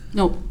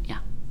No, yeah.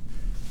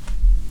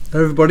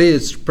 Hello everybody,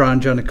 it's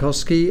Brian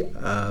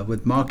Janikowski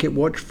with Market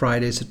Watch,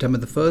 Friday, September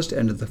the 1st,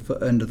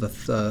 end of the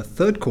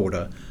third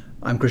quarter.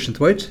 I'm Christian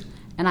Thwaite.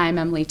 And I'm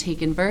Emily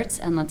Taken-Verts,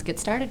 and let's get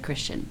started,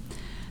 Christian.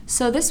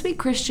 So this week,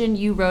 Christian,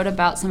 you wrote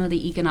about some of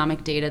the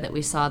economic data that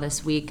we saw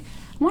this week.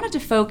 I wanted to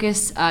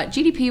focus,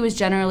 GDP was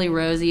generally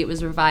rosy, it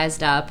was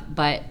revised up,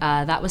 but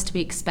that was to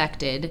be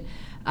expected.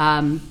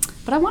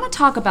 But I want to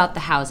talk about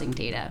the housing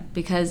data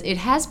because it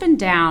has been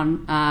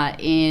down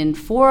in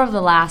 4 of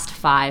the last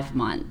 5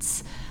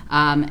 months.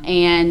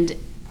 And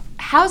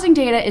housing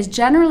data is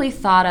generally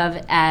thought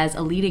of as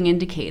a leading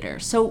indicator.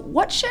 So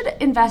what should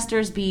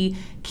investors be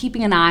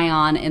keeping an eye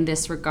on in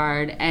this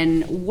regard,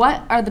 and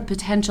what are the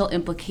potential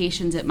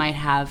implications it might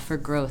have for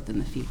growth in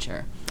the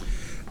future?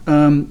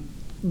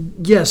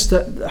 Yes,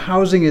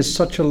 housing is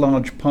such a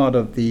large part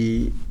of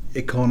the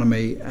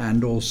economy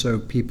and also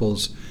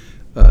people's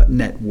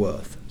net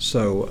worth.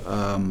 So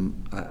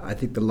I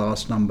think the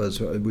last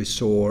numbers we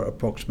saw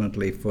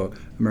approximately for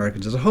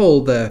Americans as a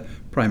whole, their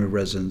primary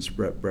residence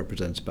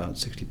represents about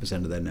 60%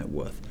 of their net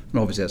worth. And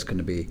obviously that's going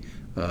to be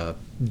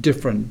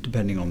different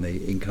depending on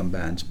the income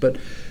bands. But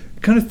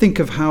kind of think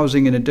of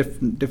housing in a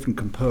different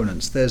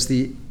components. There's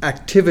the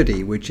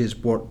activity, which is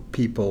what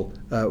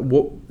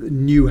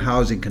new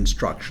housing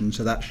construction,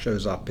 so that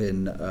shows up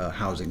in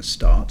housing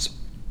starts.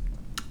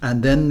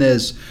 And then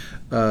there's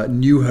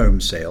new home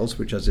sales,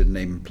 which, as the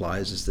name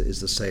implies, is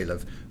the sale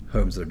of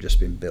homes that have just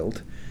been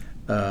built.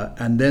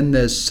 And then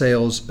there's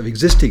sales of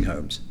existing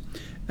homes.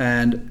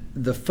 And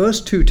the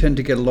first two tend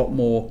to get a lot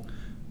more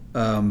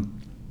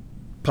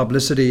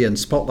publicity and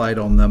spotlight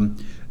on them,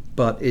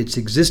 but it's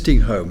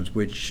existing homes,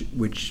 which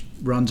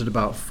runs at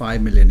about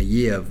 5 million a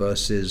year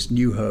versus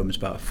new homes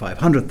about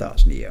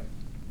 500,000 a year.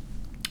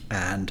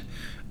 And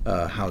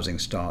housing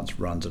starts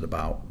runs at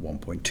about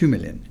 1.2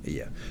 million a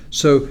year.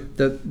 So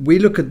we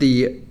look at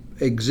the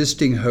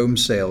existing home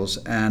sales,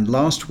 and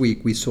last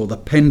week we saw the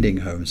pending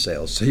home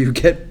sales. So you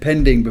get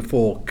pending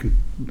before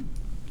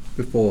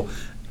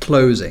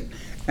closing,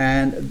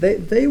 and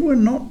they were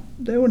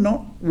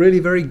not really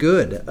very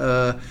good.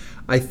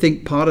 I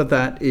think part of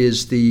that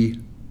is the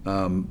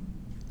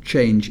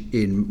change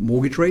in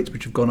mortgage rates,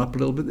 which have gone up a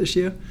little bit this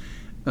year,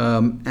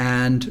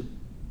 and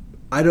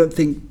I don't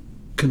think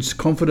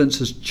confidence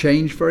has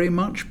changed very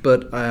much,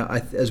 but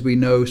as we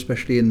know,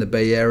 especially in the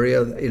Bay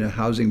Area,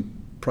 housing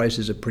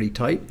prices are pretty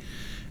tight,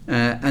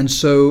 and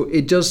so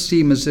it does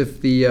seem as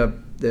if the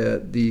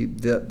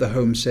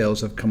home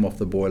sales have come off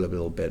the boil a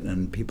little bit,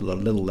 and people are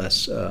a little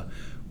less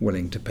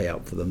willing to pay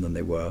up for them than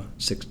they were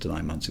 6 to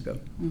 9 months ago.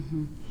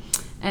 Mm-hmm.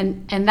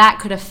 And that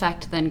could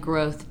affect then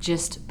growth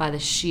just by the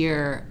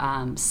sheer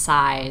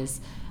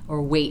size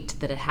or weight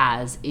that it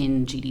has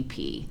in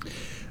GDP.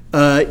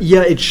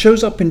 Yeah, it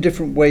shows up in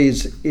different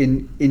ways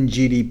in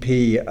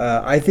GDP.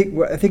 I think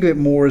of it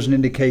more as an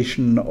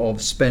indication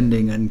of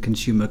spending and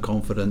consumer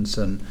confidence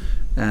and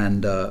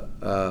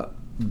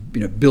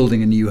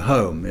building a new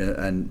home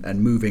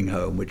and moving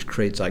home, which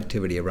creates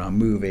activity around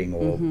moving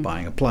or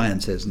buying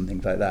appliances and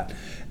things like that.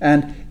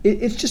 And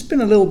it's just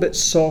been a little bit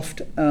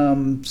soft.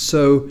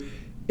 So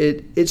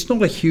it's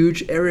not a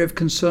huge area of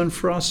concern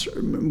for us.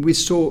 We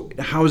saw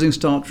housing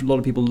starts, a lot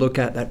of people look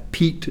at, that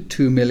peaked at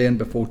 2 million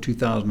before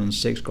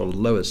 2006, got as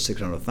low as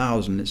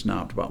 600,000. It's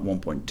now up to about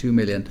 1.2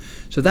 million.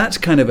 So that's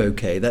kind of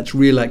okay. That's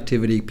real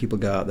activity. People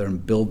go out there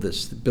and build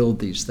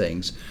these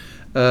things.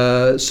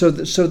 So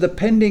the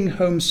pending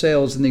home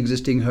sales and the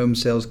existing home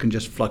sales can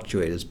just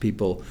fluctuate as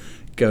people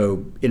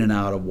go in and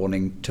out of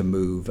wanting to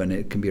move, and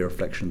it can be a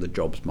reflection of the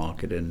jobs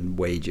market and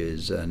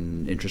wages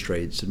and interest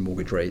rates and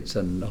mortgage rates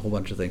and a whole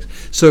bunch of things.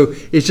 So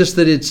it's just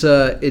that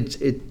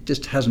it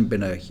just hasn't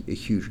been a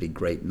hugely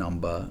great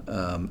number,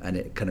 and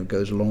it kind of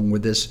goes along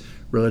with this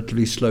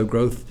relatively slow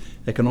growth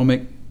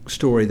economic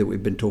story that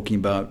we've been talking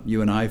about,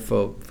 you and I,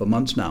 for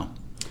months now.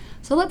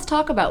 So let's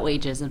talk about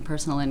wages and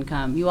personal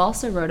income. You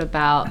also wrote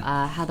about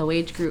how the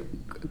wage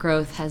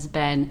growth has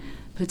been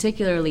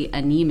particularly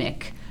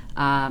anemic.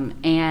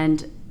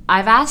 And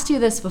I've asked you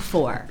this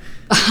before,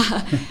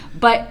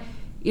 but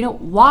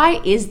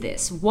why is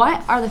this?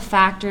 What are the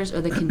factors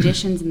or the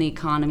conditions in the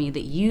economy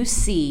that you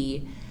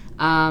see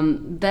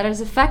that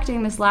is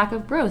affecting this lack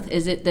of growth?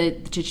 Is it the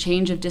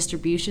change of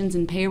distributions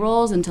and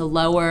payrolls into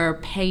lower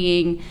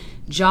paying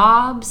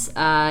jobs?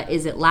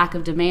 Is it lack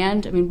of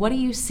demand? I mean, what do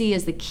you see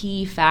as the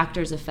key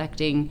factors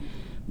affecting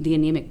the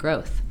anemic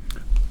growth?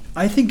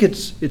 I think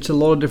it's a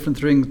lot of different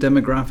things.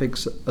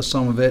 Demographics are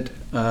some of it.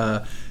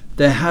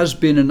 There has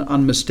been an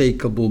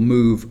unmistakable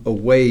move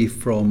away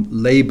from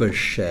labor's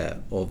share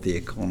of the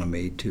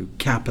economy to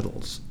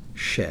capital's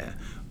share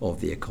of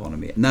the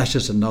economy. And that's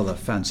just another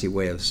fancy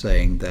way of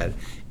saying that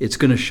it's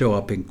going to show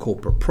up in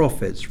corporate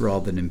profits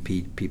rather than in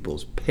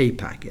people's pay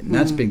packet. And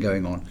that's been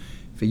going on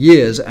for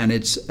years, and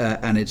it's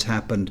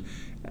happened.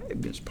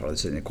 It's part of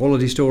this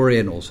inequality story,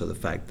 and also the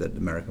fact that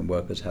American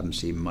workers haven't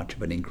seen much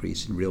of an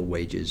increase in real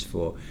wages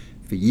for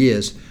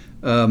years.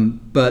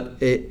 But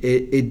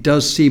it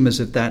does seem as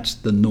if that's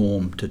the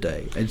norm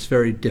today. It's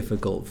very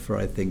difficult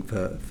for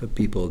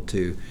people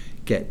to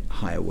get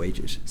higher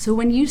wages. So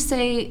when you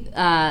say,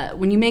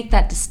 when you make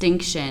that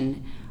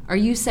distinction, are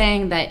you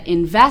saying that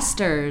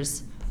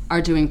investors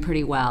are doing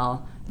pretty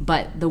well,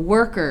 but the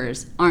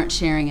workers aren't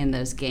sharing in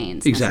those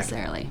gains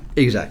necessarily?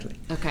 Exactly.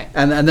 Okay.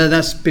 And then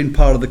that's been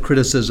part of the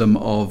criticism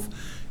of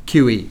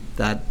QE,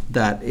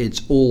 that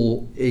it's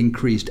all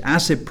increased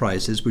asset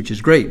prices, which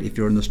is great if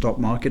you're in the stock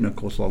market, and of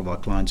course a lot of our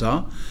clients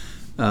are.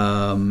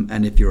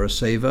 And if you're a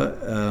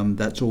saver,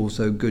 that's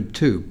also good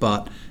too.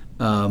 But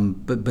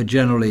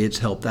generally, it's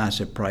helped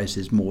asset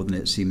prices more than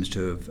it seems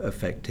to have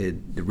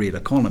affected the real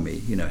economy.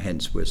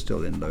 Hence we're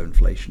still in low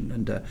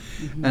inflation.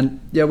 And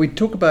yeah, we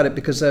talk about it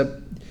because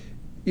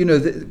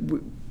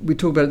we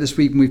talk about it this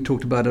week, and we've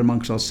talked about it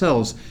amongst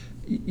ourselves.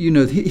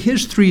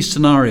 Here's 3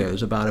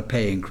 scenarios about a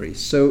pay increase.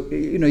 So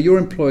your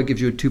employer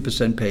gives you a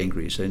 2% pay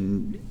increase,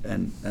 and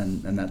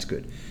that's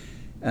good.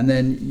 And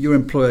then your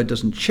employer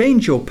doesn't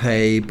change your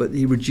pay, but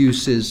he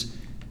reduces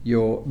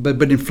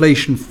but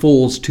inflation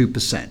falls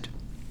 2%.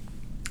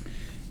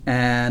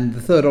 And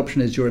the third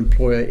option is your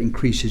employer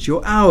increases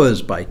your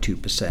hours by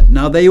 2%.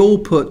 Now, they all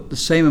put the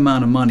same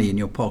amount of money in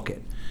your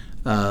pocket,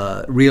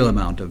 real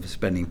amount of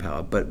spending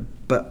power. But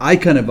I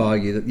kind of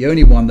argue that the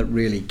only one that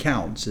really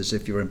counts is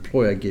if your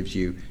employer gives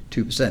you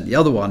 2%. The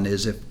other one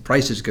is if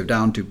prices go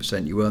down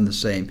 2%, you earn the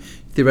same.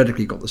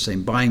 Theoretically, you've got the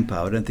same buying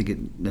power. I don't think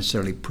it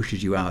necessarily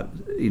pushes you out,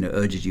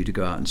 urges you to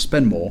go out and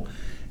spend more.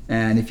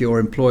 And if your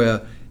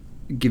employer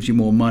gives you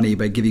more money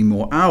by giving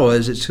more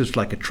hours, it's just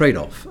like a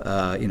trade-off.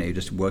 You're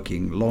just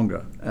working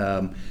longer.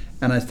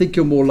 And I think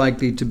you're more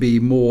likely to be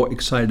more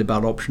excited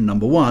about option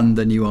number 1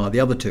 than you are the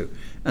other 2.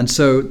 And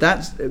so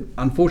that's,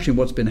 unfortunately,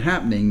 what's been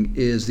happening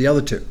is the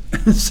other 2.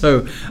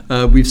 So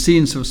we've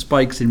seen some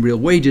spikes in real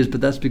wages,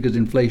 but that's because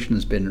inflation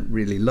has been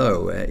really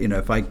low.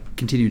 If I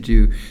continue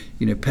to,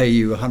 pay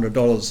you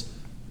 $100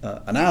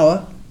 an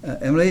hour,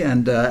 Emily,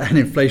 and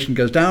inflation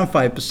goes down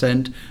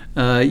 5%,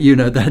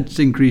 that's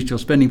increased your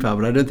spending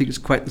power. But I don't think it's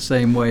quite the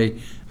same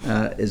way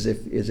as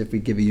if we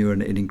give you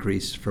an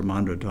increase from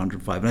 100 to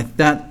 105. And I think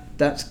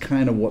that's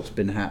kind of what's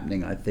been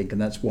happening, I think,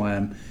 and that's why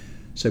I'm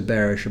so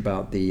bearish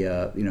about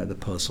the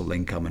personal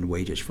income and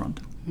wages front.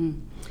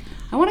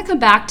 I want to come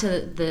back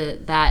to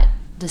that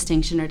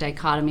distinction or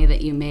dichotomy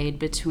that you made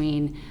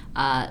between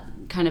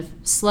kind of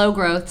slow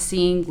growth,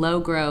 seeing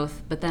low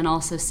growth, but then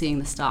also seeing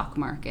the stock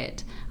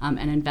market and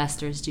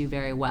investors do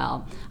very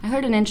well. I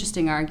heard an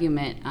interesting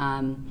argument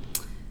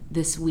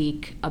this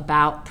week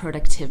about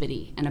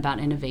productivity and about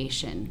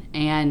innovation.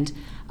 And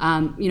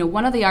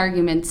one of the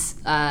arguments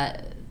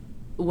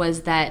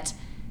was that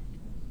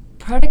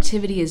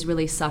productivity is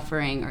really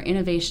suffering, or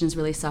innovation is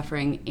really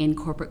suffering in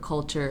corporate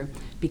culture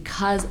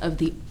because of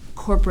the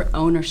corporate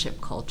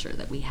ownership culture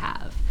that we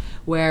have,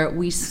 where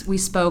we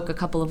spoke a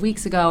couple of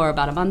weeks ago or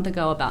about a month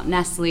ago about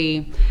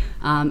Nestle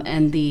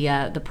and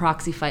the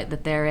proxy fight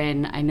that they're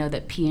in. I know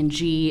that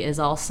P&G is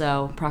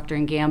also, Procter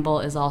 & Gamble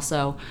is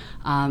also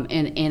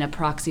in a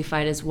proxy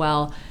fight as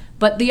well.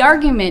 But the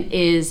argument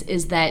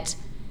is that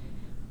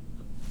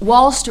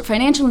Wall Street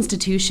financial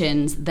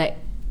institutions that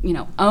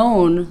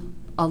own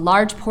a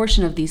large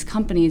portion of these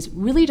companies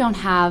really don't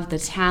have the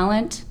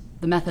talent,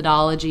 the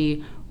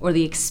methodology, or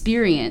the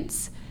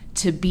experience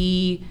to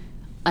be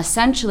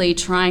essentially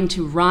trying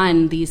to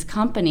run these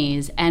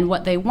companies. And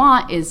what they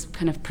want is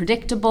kind of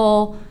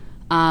predictable,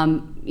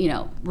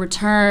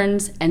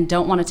 returns, and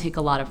don't want to take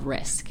a lot of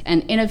risk.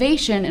 And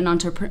innovation and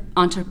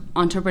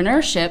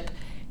entrepreneurship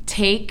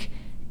take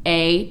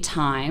a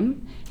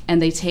time,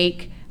 and they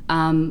take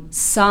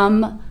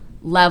some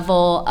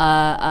level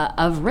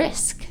of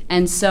risk.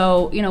 And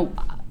so,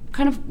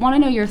 kind of want to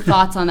know your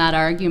thoughts on that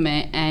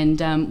argument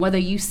and whether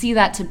you see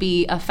that to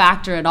be a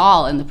factor at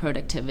all in the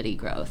productivity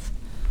growth.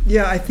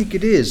 Yeah, I think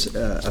it is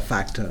a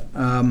factor.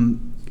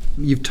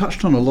 You've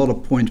touched on a lot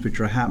of points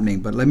which are happening,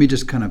 but let me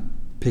just kind of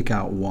pick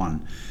out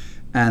one.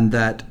 And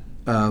that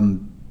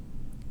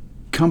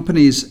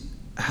companies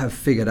have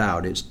figured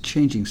out, it's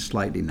changing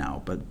slightly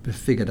now, but have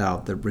figured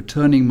out that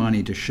returning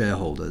money to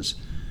shareholders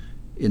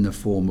in the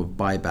form of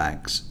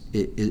buybacks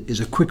is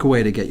a quicker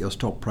way to get your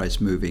stock price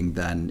moving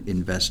than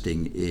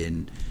investing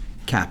in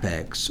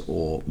CapEx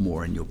or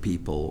more in your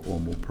people or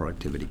more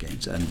productivity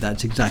gains. And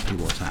that's exactly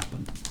what's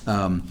happened.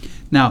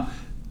 Now,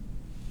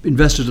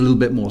 investors are a little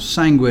bit more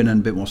sanguine and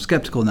a bit more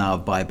skeptical now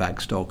of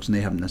buyback stocks, and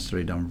they haven't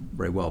necessarily done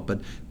very well.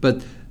 But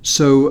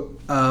so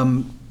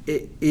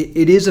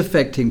it is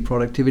affecting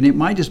productivity. It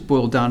might just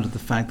boil down to the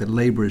fact that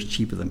labor is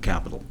cheaper than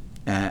capital.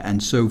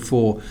 And so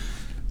for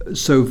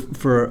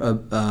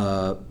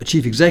a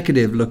chief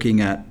executive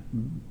looking at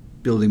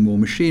building more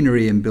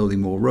machinery and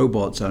building more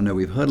robots, I know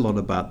we've heard a lot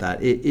about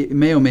that. It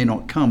may or may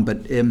not come,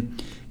 but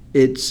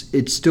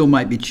it still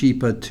might be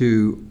cheaper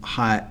to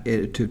hire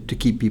to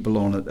keep people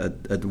on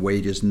at the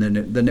wages, and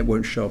then it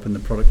won't show up in the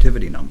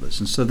productivity numbers.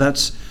 And so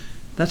that's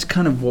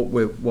kind of what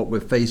we're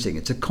facing.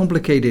 It's a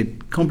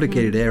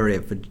complicated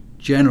area for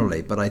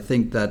generally, but I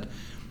think that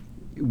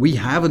we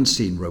haven't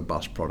seen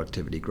robust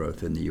productivity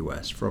growth in the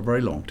U.S. for a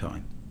very long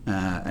time.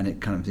 And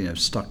it kind of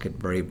stuck at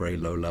very, very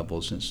low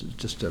levels.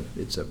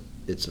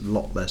 It's a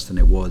lot less than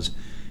it was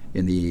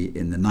in the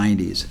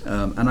 90s,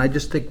 and I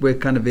just think we're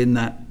kind of in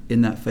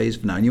that phase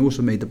for now. And you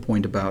also made the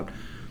point about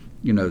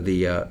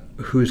the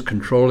who's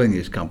controlling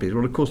these companies.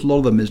 Well, of course, a lot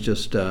of them is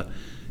just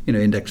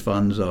index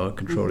funds are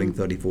controlling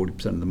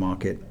 30-40% of the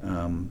market,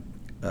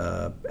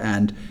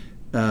 and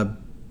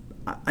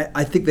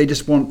I think they're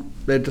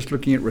just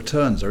looking at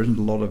returns. There isn't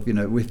a lot of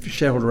with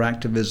shareholder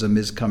activism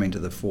is coming to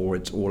the fore.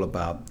 It's all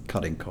about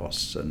cutting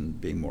costs and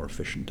being more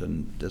efficient,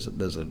 and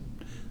there's a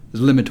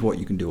limit to what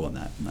you can do on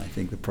that. And I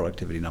think the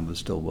productivity numbers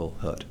still will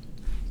hurt.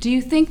 Do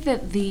you think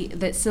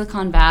that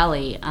Silicon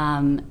Valley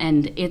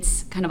and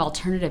its kind of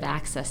alternative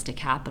access to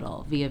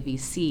capital via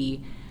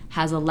VC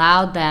has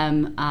allowed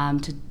them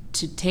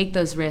to take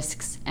those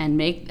risks and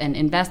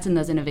invest in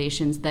those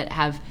innovations that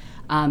have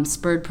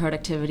spurred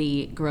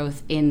productivity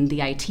growth in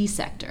the IT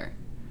sector?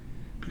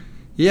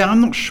 Yeah, I'm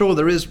not sure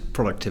there is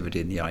productivity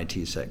in the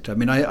IT sector. I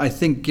mean, I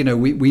think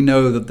we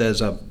know that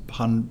there's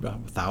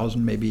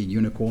 1,000 maybe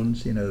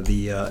unicorns.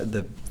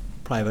 The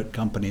private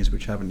companies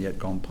which haven't yet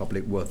gone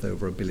public worth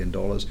over $1 billion.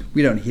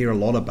 We don't hear a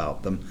lot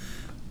about them.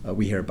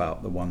 We hear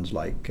about the ones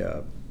like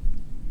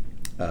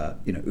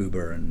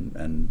Uber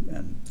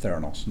and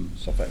Theranos and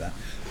stuff like that.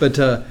 But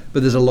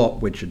there's a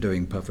lot which are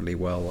doing perfectly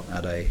well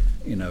at a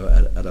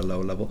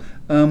lower level.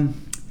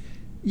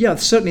 Yeah,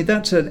 certainly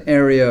that's an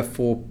area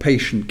for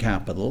patient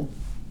capital.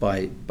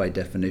 By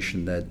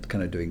definition, they're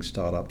kind of doing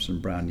startups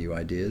and brand new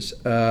ideas.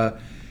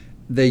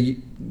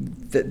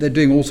 They're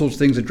doing all sorts of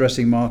things,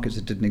 addressing markets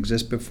that didn't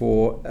exist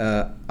before.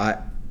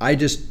 I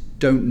just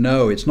don't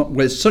know. It's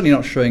certainly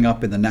not showing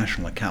up in the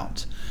national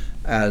accounts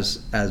as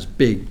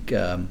big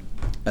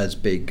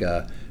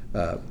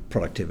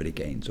productivity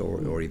gains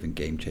or even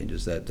game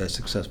changers. They're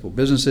successful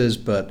businesses,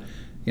 but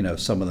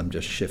some of them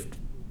just shift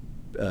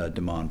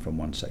demand from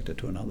one sector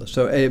to another.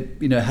 So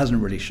it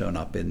hasn't really shown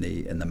up in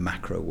the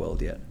macro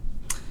world yet.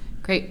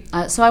 Great.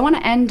 So I want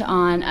to end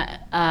on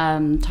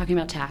talking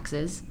about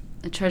taxes.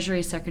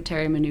 Treasury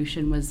Secretary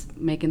Mnuchin was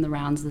making the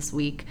rounds this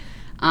week.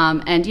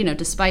 And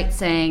despite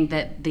saying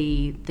that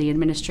the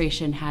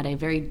administration had a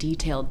very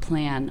detailed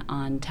plan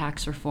on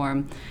tax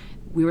reform,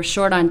 we were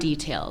short on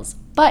details.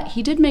 But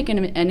he did make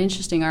an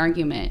interesting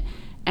argument,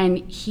 and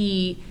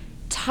he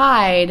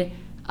tied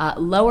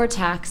lower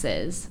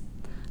taxes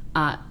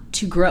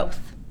to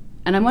growth.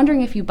 And I'm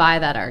wondering if you buy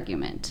that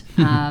argument,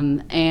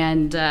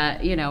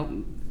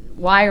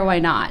 why or why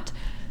not?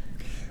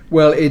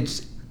 Well,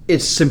 it's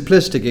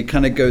simplistic. It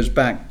kind of goes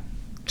back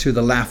to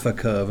the Laffer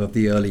curve of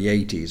the early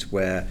 80s,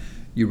 where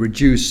you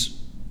reduce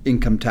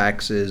income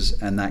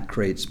taxes and that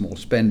creates more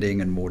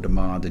spending and more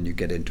demand, and you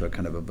get into a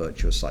kind of a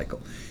virtuous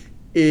cycle.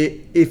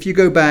 If you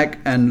go back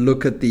and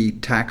look at the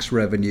tax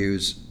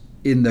revenues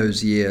in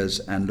those years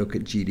and look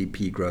at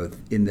GDP growth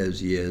in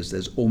those years,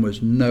 there's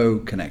almost no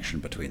connection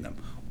between them.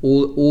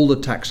 All the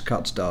tax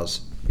cuts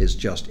does is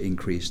just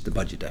increase the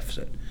budget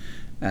deficit.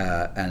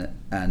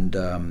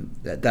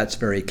 That's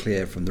very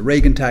clear from the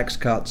Reagan tax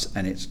cuts,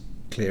 and it's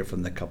clear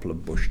from the couple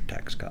of Bush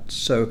tax cuts.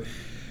 So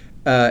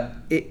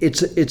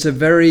it's a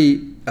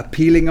very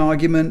appealing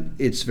argument.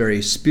 It's a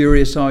very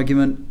spurious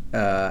argument,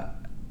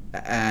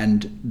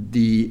 and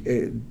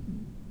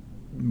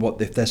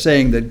if they're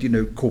saying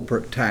that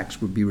corporate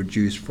tax would be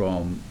reduced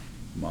from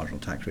marginal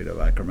tax rate of,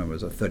 I can remember,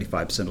 it was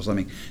 35% or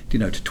something,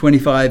 to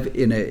 25,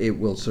 it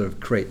will sort of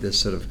create this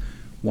sort of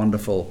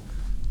wonderful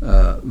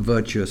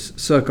virtuous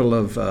circle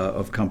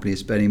of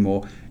companies spending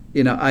more.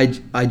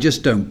 I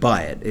just don't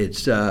buy it.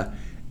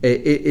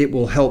 It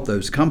will help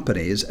those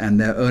companies, and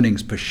their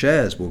earnings per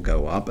shares will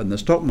go up, and the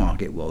stock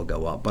market will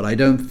go up. But I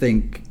don't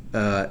think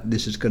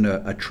this is going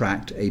to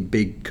attract a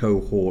big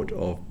cohort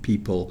of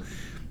people,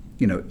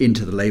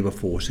 into the labor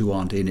force who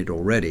aren't in it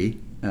already.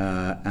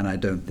 And I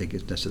don't think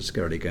it's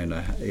necessarily going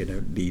to,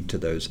 lead to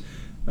those,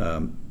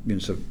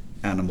 sort of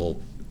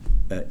animal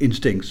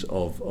instincts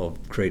of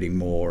creating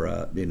more,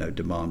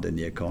 demand in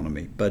the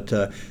economy. But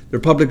the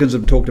Republicans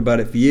have talked about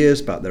it for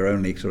years, about their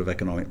only sort of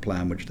economic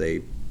plan which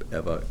they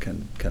ever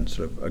can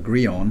sort of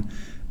agree on.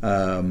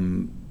 But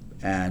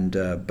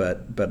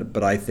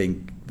I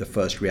think the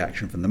first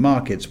reaction from the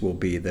markets will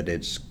be that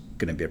it's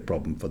going to be a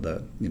problem for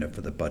the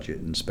budget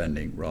and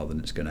spending, rather than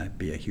it's going to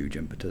be a huge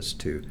impetus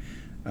to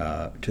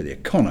the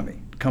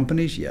economy.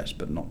 Companies, yes,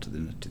 but not to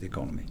the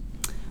economy.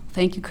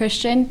 Thank you,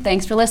 Christian.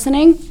 Thanks for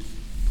listening.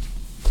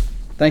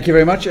 Thank you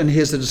very much. And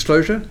here's the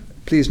disclosure.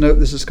 Please note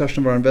this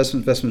discussion of our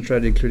investment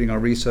strategy, including our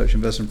research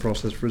investment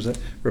process,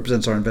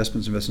 represents our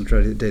investment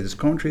strategy. The data's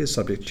commentary is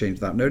subject to change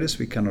without notice.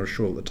 We cannot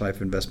assure that the type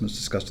of investments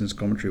discussed in this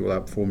commentary will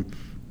outperform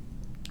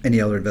any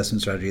other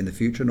investment strategy in the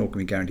future, nor can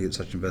we guarantee that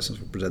such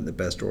investments will present the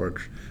best or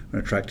an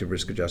attractive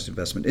risk-adjusted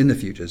investment in the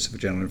future. This is for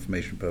general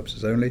information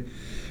purposes only.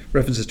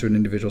 References to an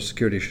individual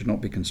security should not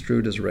be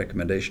construed as a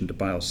recommendation to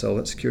buy or sell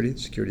that security. The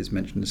securities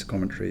mentioned in this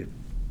commentary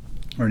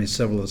are only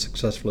several of the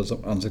successful as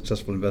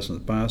unsuccessful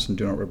investments by us and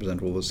do not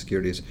represent all the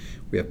securities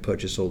we have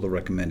purchased or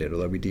recommended.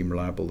 Although we deem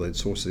reliable the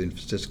sources of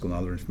statistical and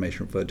other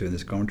information referred to in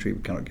this commentary,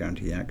 we cannot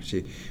guarantee the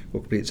accuracy or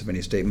completeness of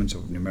any statements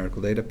or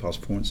numerical data, past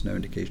performance, no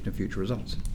indication of future results.